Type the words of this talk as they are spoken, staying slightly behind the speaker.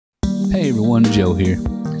Hey everyone, Joe here.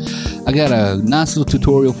 I got a nice little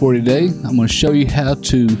tutorial for you today. I'm going to show you how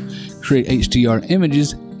to create HDR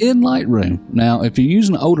images in Lightroom. Now, if you're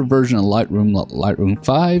using an older version of Lightroom, like Lightroom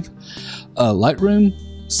 5,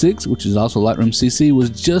 Lightroom 6, which is also Lightroom CC, was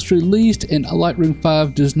just released, and Lightroom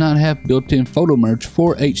 5 does not have built-in photo merge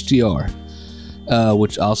for HDR,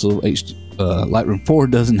 which also Lightroom 4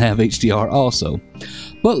 doesn't have HDR also.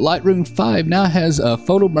 But Lightroom 5 now has a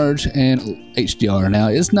photo merge and HDR. Now,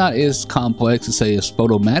 it's not as complex to say as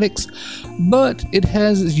Photomatics, but it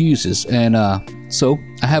has its uses. And so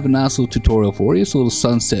I have a nice little tutorial for you. It's a little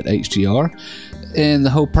sunset HDR. And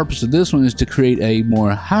the whole purpose of this one is to create a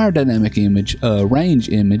more higher dynamic image, range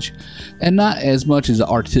image, and not as much as the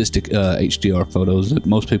artistic HDR photos that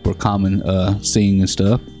most people are common seeing and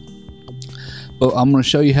stuff. But I'm going to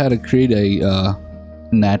show you how to create a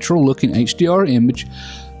natural looking HDR image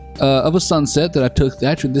of a sunset that I took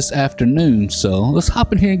actually this afternoon. So let's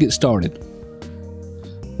hop in here and get started.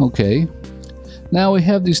 Okay, now we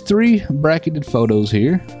have these three bracketed photos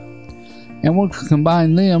here, and we'll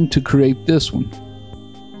combine them to create this one.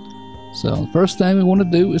 So the first thing we want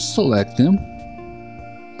to do is select them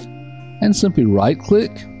and simply right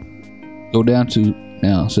click, go down to,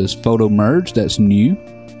 now it says photo merge, that's new,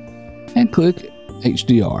 and click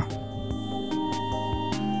HDR.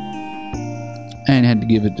 And had to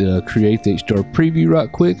give it create the HDR preview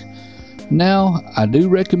right quick. Now I do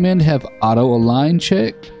recommend have auto align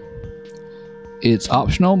checked. It's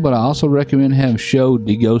optional, but I also recommend have show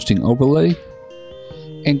deghosting overlay.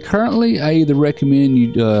 And currently I either recommend you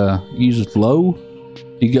use low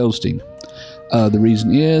deghosting. The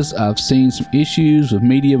reason is I've seen some issues with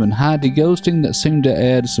medium and high deghosting that seem to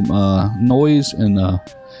add some noise in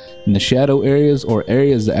the shadow areas, or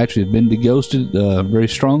areas that actually have been deghosted very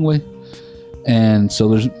strongly. And so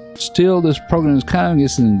there's still, this program is kind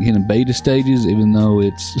of in beta stages, even though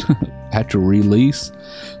it's actual release.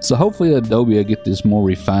 So hopefully Adobe will get this more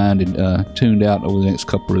refined and tuned out over the next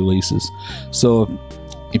couple releases. So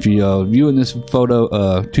if you're viewing this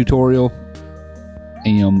photo tutorial,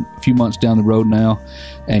 and a few months down the road now,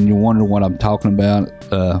 and you're wondering what I'm talking about,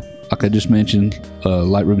 like I just mentioned,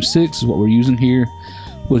 Lightroom 6 is what we're using here.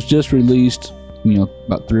 Was just released,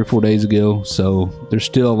 about 3 or 4 days ago, so there's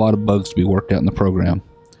still a lot of bugs to be worked out in the program.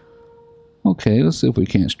 Okay, let's see if we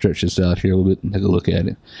can't stretch this out here a little bit and take a look at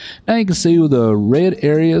it. Now you can see with the red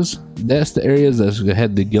areas, that's the areas that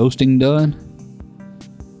had the ghosting done.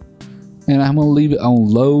 And I'm going to leave it on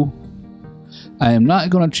low. I am not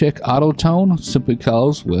going to check auto tone simply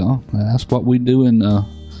because, well, that's what we do in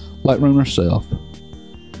Lightroom ourselves.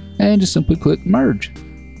 And just simply click merge.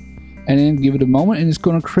 And then give it a moment, and it's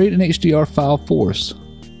going to create an HDR file for us.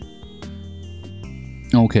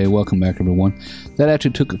 Okay, welcome back everyone. That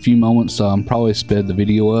actually took a few moments, so I'm probably sped the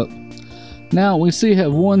video up. Now we see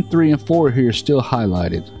have 1, 3, and 4 here still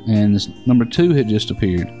highlighted, and this number 2 had just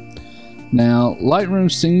appeared. Now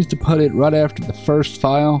Lightroom seems to put it right after the first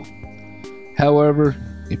file. However,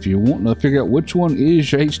 if you want to figure out which one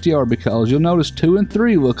is your HDR, because you'll notice 2 and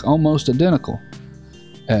 3 look almost identical.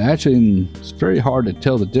 Actually, it's very hard to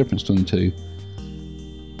tell the difference between the two.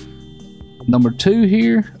 Number 2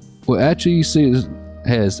 here, well, actually you see it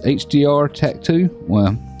has HDR TAC 2.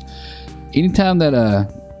 Well, anytime that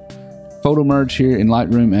photo merge here in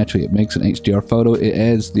Lightroom, actually it makes an HDR photo, it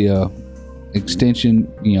adds the extension,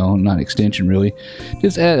 not extension really,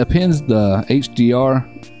 just appends the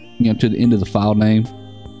HDR, to the end of the file name.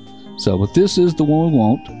 So, but this is the one we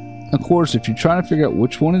want. Of course, if you're trying to figure out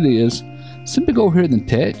which one it is, simply go here in the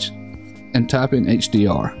text and type in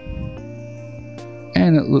HDR,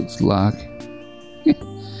 and it looks like it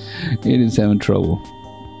is having trouble.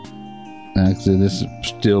 Actually, this is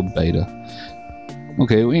still beta.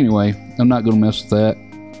 Okay, well, anyway, I'm not going to mess with that.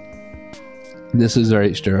 This is our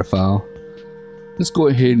HDR file. Let's go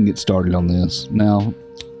ahead and get started on this. Now,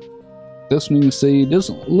 this one you can see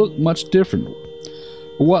doesn't look much different.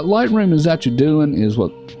 What Lightroom is actually doing is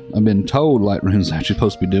what I've been told Lightroom is actually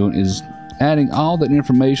supposed to be doing, is adding all that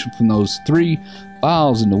information from those 3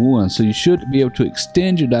 files into one. So you should be able to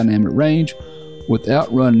extend your dynamic range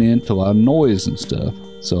without running into a lot of noise and stuff.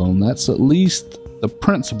 So that's at least the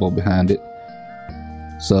principle behind it.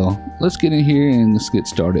 So let's get in here and let's get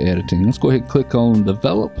started editing. Let's go ahead and click on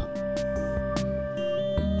develop.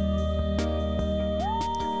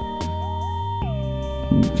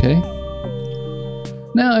 Okay.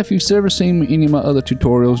 Now, if you've ever seen any of my other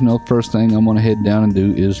tutorials, the first thing I'm going to head down and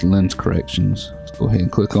do is lens corrections. Let's go ahead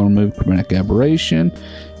and click on remove chromatic aberration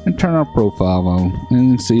and turn our profile on. And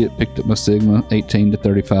you can see it picked up my Sigma 18 to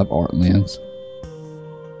 35 art lens,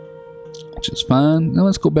 which is fine. Now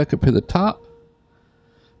let's go back up to the top.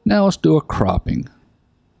 Now let's do a cropping.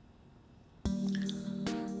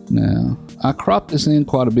 Now, I cropped this in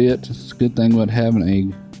quite a bit. It's a good thing about having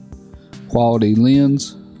a quality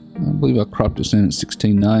lens. I believe I cropped this in at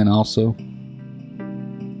 16:9 also.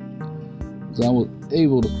 So I was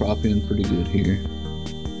able to crop in pretty good here.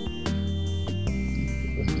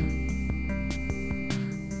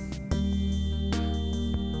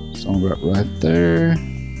 So about right there.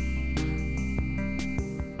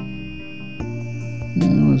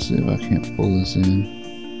 Now let's see if I can't pull this in.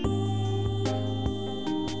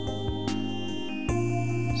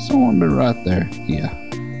 Somewhere right there. Yeah.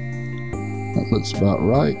 That looks about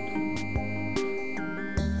right.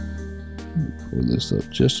 Pull this up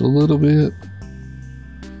just a little bit.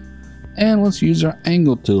 And let's use our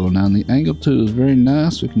angle tool. Now the angle tool is very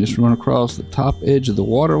nice. We can just run across the top edge of the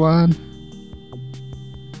waterline.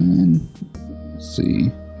 And let's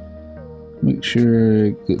see. Make sure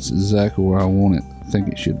it gets exactly where I want it. I think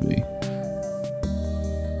it should be.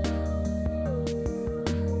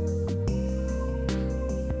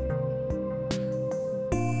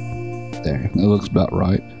 There, that looks about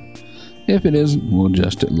right. If it isn't, we'll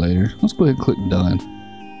adjust it later. Let's go ahead and click done.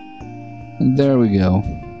 And there we go.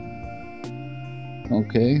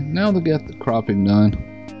 Okay, now that we got the cropping done,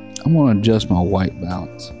 I'm going to adjust my white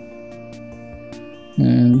balance.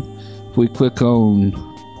 And if we click on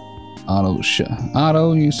auto,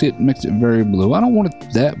 you can see it makes it very blue. I don't want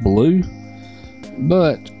it that blue,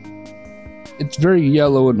 but it's very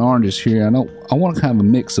yellow and oranges here. I want to kind of a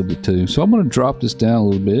mix of the two. So I'm going to drop this down a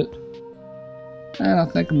little bit. And I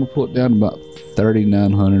think I'm going to put it down to about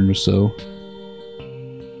 3900 or so.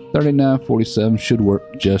 3947 should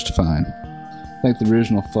work just fine. I think the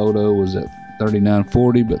original photo was at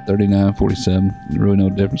 3940, but 3947, really no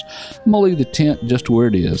difference. I'm going to leave the tint just where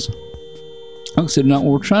it is. Like I said, now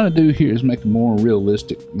what we're trying to do here is make a more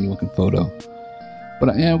realistic looking photo. But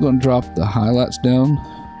I am going to drop the highlights down.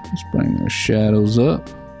 Let's bring our shadows up.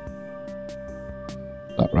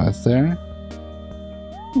 About right there.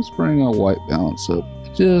 Let's bring our white balance up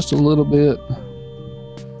just a little bit.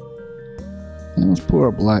 And let's put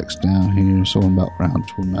our blacks down here, so I'm about around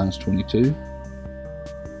 -22.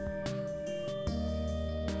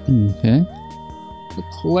 Okay. The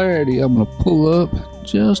clarity I'm going to pull up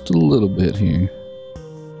just a little bit here.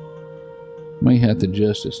 May have to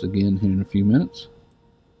adjust this again here in a few minutes.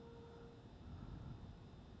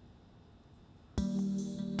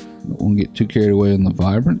 Don't want to get too carried away in the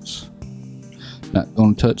vibrance. Not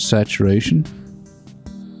going to touch saturation.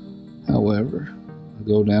 However, I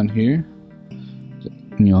go down here,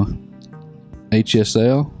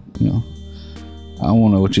 HSL, I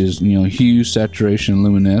want to, which is, hue, saturation, and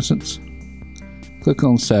luminescence. Click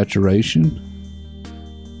on saturation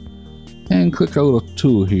and click a little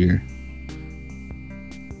tool here.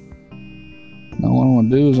 Now what I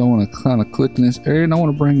want to do is I want to kind of click in this area and I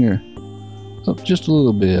want to bring her up just a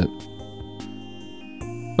little bit.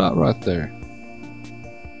 About right there.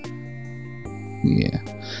 Yeah.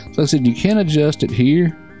 So I said you can adjust it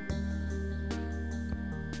here.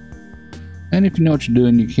 And if you know what you're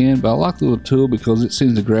doing, you can. But I like the little tool because it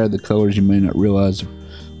seems to grab the colors you may not realize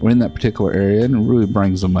were in that particular area, and it really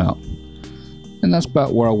brings them out. And that's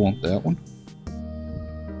about where I want that one.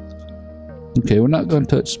 Okay, we're not going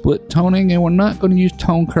to touch split toning, and we're not going to use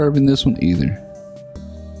tone curve in this one either.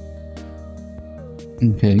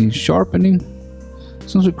 Okay, sharpening.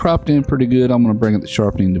 Since we cropped in pretty good, I'm going to bring up the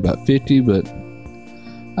sharpening to about 50, but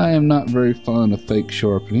I am not very fond of fake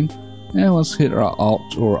sharpening. And let's hit our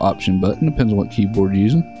Alt or Option button, depends on what keyboard you're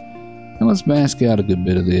using. And let's mask out a good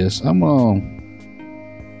bit of this. I'm going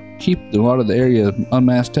to keep a lot of the area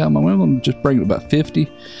unmasked out. I'm going to just bring it to about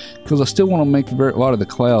 50 because I still want to make a lot of the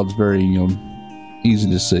clouds very easy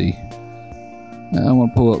to see. Now I'm going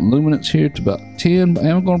to pull up luminance here to about 10, and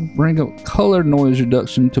I'm going to bring up color noise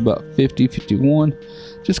reduction to about 50, 51,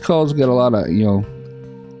 just because I've got a lot of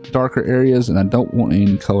darker areas and I don't want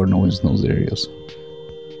any color noise in those areas.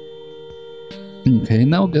 Okay,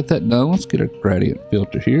 now we'll get that done. Let's get our gradient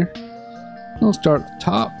filter here. We'll start at the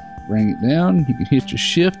top, bring it down. You can hit your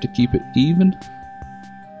shift to keep it even.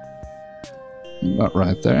 About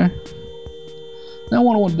right there. Now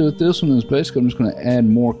what I want to do with this one is basically I'm just going to add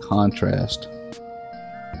more contrast.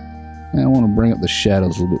 And I want to bring up the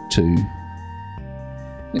shadows a little bit too.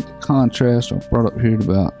 I think the contrast I brought up here to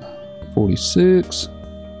about 46.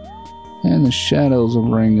 And the shadows I'll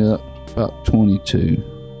bring up about 22.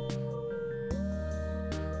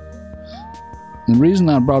 And the reason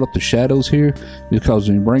I brought up the shadows here is because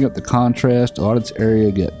when you bring up the contrast, a lot of this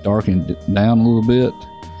area get darkened down a little bit.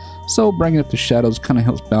 So bringing up the shadows kind of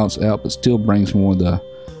helps balance out, but still brings more of the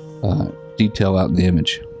detail out in the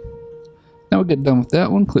image. Now we get done with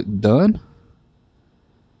that one, click done.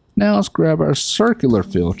 Now let's grab our circular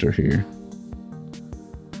filter here.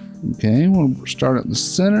 Okay, we'll start at the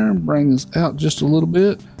center, bring this out just a little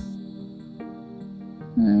bit.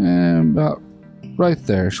 And about right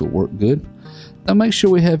there should work good. Now make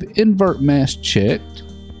sure we have invert mask checked.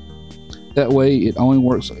 That way it only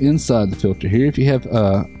works inside the filter here. If you have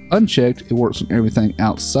unchecked, it works on everything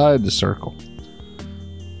outside the circle.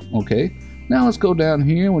 Okay, now let's go down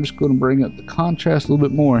here. We're just going to bring up the contrast a little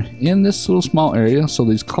bit more in this little small area, so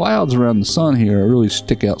these clouds around the sun here really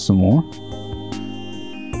stick out some more.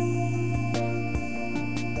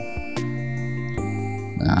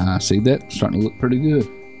 See that? Starting to look pretty good.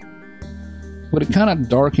 But it kind of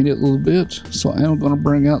darkened it a little bit, so I am going to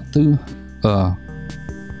bring out the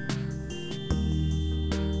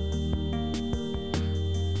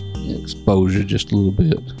exposure just a little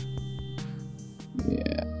bit.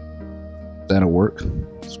 Yeah, that'll work.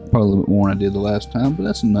 It's probably a little bit more than I did the last time, but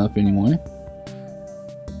that's enough anyway.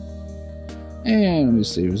 And let me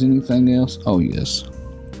see if there's anything else. Oh yes,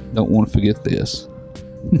 don't want to forget this.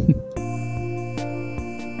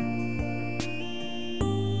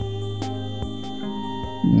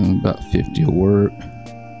 About 50 will work.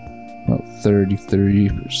 About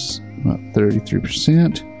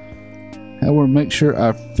 33%. However, make sure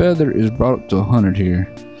our feather is brought up to 100 here.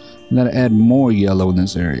 And that'll add more yellow in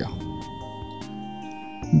this area.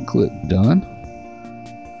 And click done.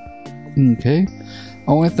 Okay.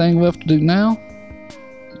 Only thing left to do now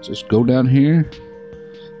is just go down here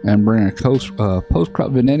and bring our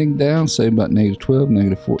post-crop vignetting down, say about -12,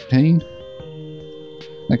 -14.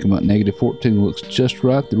 I think about -14 looks just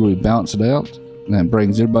right to really balance it out. And that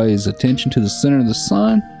brings everybody's attention to the center of the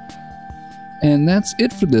sun. And that's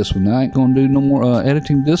it for this one. I ain't going to do no more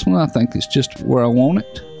editing this one. I think it's just where I want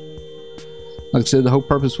it. Like I said, the whole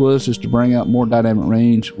purpose was just to bring out more dynamic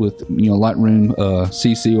range with, you know, Lightroom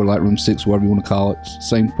CC or Lightroom 6, whatever you want to call it.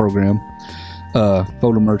 Same program,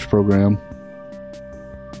 photo merge program.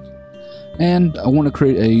 And I want to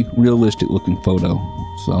create a realistic looking photo.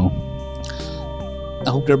 So I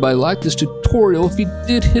hope everybody liked this tutorial. If you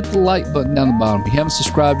did, hit the like button down the bottom. If you haven't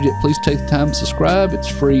subscribed yet, please take the time to subscribe. It's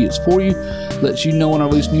free, it's for you. Lets you know when I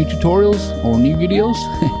release new tutorials or new videos.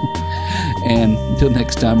 And until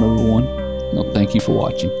next time, everyone, thank you for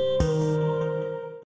watching.